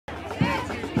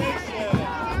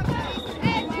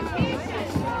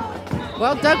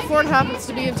Well, Doug Ford happens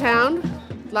to be in town.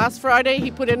 Last Friday,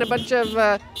 he put in a bunch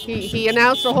of, he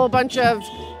announced a whole bunch of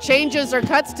changes or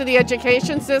cuts to the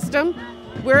education system.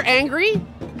 We're angry.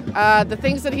 The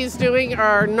things that he's doing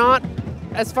are not,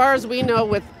 as far as we know,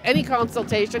 with any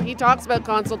consultation. He talks about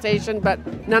consultation,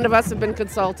 but none of us have been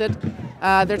consulted.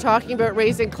 They're talking about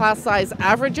raising class size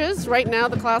averages. Right now,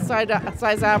 the class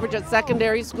size average at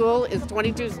secondary school is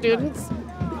 22 students.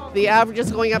 The average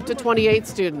is going up to 28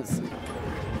 students.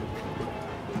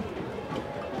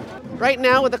 Right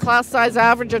now, with a class size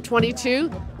average of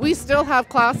 22, we still have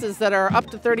classes that are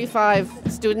up to 35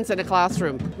 students in a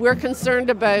classroom. We're concerned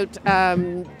about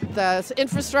the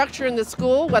infrastructure in the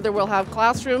school, whether we'll have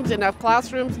classrooms, enough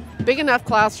classrooms, big enough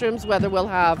classrooms, whether we'll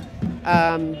have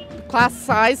class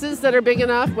sizes that are big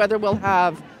enough, whether we'll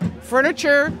have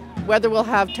furniture, whether we'll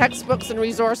have textbooks and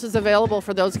resources available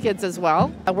for those kids as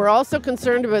well. We're also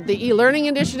concerned about the e-learning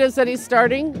initiatives that he's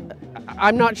starting.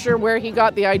 I'm not sure where he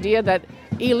got the idea that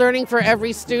e-learning for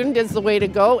every student is the way to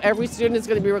go. Every student is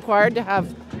going to be required to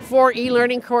have 4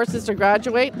 e-learning courses to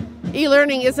graduate.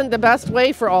 E-learning isn't the best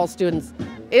way for all students.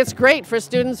 It's great for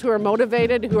students who are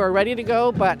motivated, who are ready to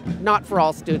go, but not for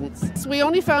all students. So we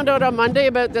only found out on Monday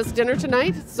about this dinner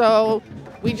tonight, so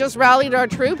we just rallied our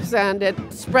troops and it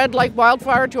spread like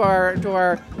wildfire to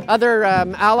our other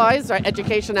allies, our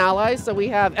education allies. So we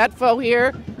have ETFO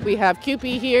here, we have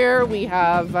CUPE here, we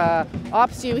have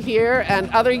OPSU here, and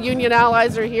other union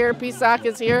allies are here, PSAC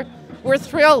is here. We're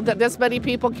thrilled that this many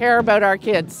people care about our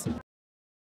kids.